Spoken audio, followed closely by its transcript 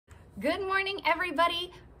Good morning,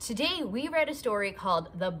 everybody. Today we read a story called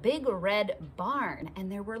The Big Red Barn,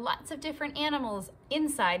 and there were lots of different animals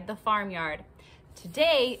inside the farmyard.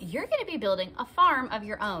 Today you're going to be building a farm of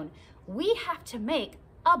your own. We have to make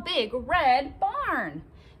a big red barn.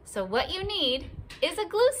 So what you need is a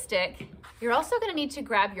glue stick. You're also going to need to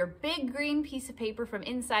grab your big green piece of paper from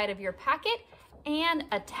inside of your packet, and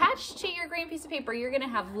attached to your green piece of paper you're going to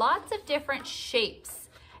have lots of different shapes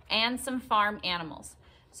and some farm animals.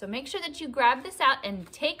 So make sure that you grab this out and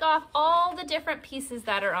take off all the different pieces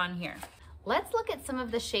that are on here. Let's look at some of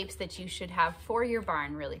the shapes that you should have for your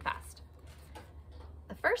barn really fast.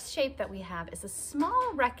 The first shape that we have is a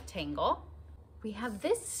small rectangle. We have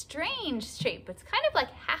this strange shape. It's kind of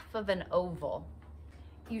like half of an oval.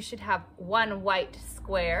 You should have one white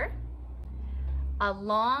square, a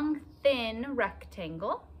long thin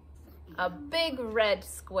rectangle, a big red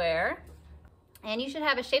square, and you should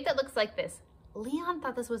have a shape that looks like this. Leon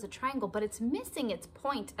thought this was a triangle, but it's missing its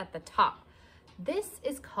point at the top. This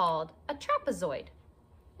is called a trapezoid.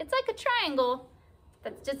 It's like a triangle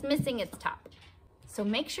that's just missing its top. So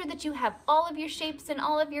make sure that you have all of your shapes and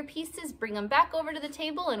all of your pieces. Bring them back over to the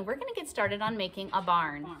table, and we're gonna get started on making a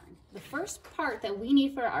barn. The first part that we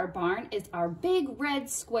need for our barn is our big red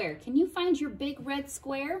square. Can you find your big red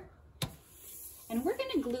square? And we're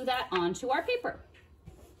gonna glue that onto our paper.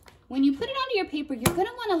 When you put it onto your paper, you're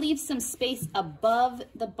gonna wanna leave some space above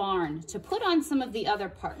the barn to put on some of the other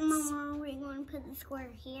parts. Mama, are we going to put the square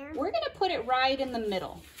here? We're gonna put it right in the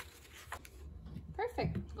middle.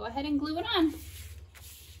 Perfect, go ahead and glue it on.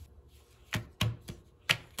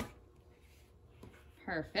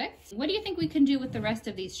 Perfect. What do you think we can do with the rest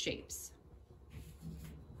of these shapes?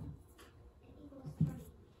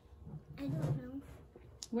 I don't know.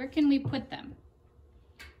 Where can we put them?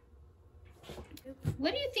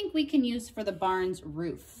 What do you think we can use for the barn's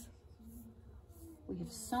roof? We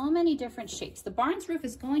have so many different shapes. The barn's roof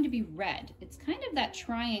is going to be red. It's kind of that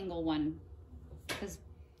triangle one, because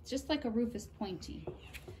just like a roof is pointy.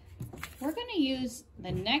 We're going to use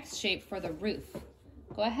the next shape for the roof.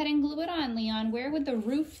 Go ahead and glue it on, Leon. Where would the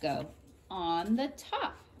roof go? On the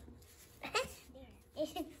top.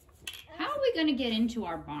 How are we going to get into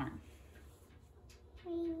our barn?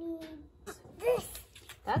 We need this.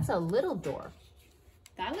 That's a little door.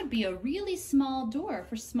 That would be a really small door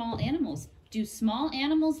for small animals. Do small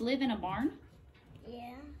animals live in a barn?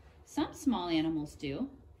 Yeah. Some small animals do.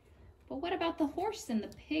 But what about the horse and the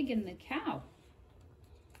pig and the cow?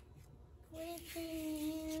 We can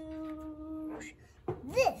use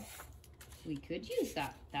this. We could use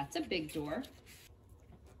that. That's a big door.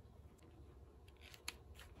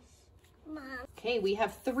 Mom. Okay, we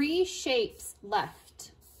have 3 shapes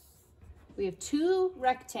left. We have 2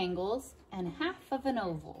 rectangles and half of an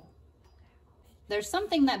oval. There's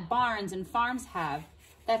something that barns and farms have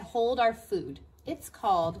that hold our food. It's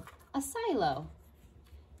called a silo.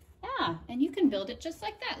 Yeah, and you can build it just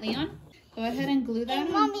like that, Leon. Go ahead and glue that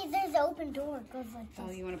on. Mommy, there's an open door. It goes like this. Oh,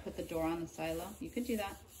 you want to put the door on the silo? You could do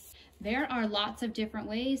that. There are lots of different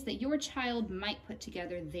ways that your child might put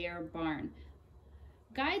together their barn.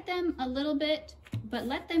 Guide them a little bit, but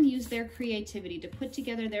let them use their creativity to put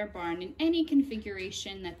together their barn in any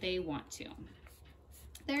configuration that they want to.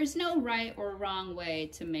 There's no right or wrong way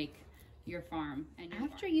to make your farm. And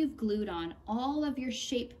after you've glued on all of your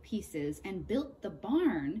shape pieces and built the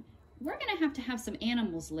barn, we're gonna have some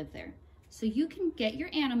animals live there. So you can get your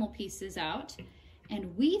animal pieces out,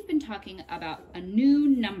 and we've been talking about a new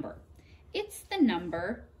number. It's the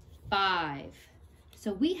number 5.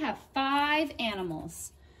 So we have 5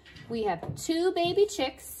 animals. We have 2 baby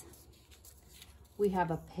chicks. We have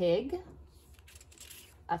a pig,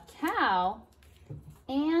 a cow,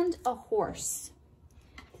 and a horse.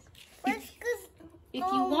 If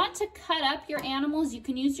you want to cut up your animals, you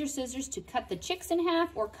can use your scissors to cut the chicks in half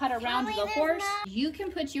or cut around the horse. You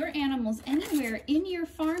can put your animals anywhere in your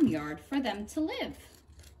farmyard for them to live.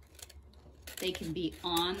 They can be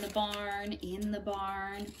on the barn, in the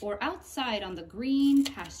barn, or outside on the green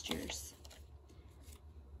pastures.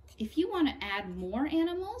 If you want to add more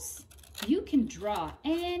animals, you can draw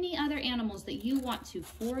any other animals that you want to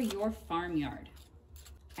for your farmyard.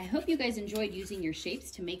 I hope you guys enjoyed using your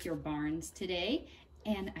shapes to make your barns today,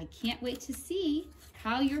 and I can't wait to see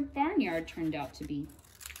how your barnyard turned out to be.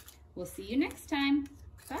 We'll see you next time.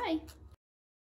 Bye.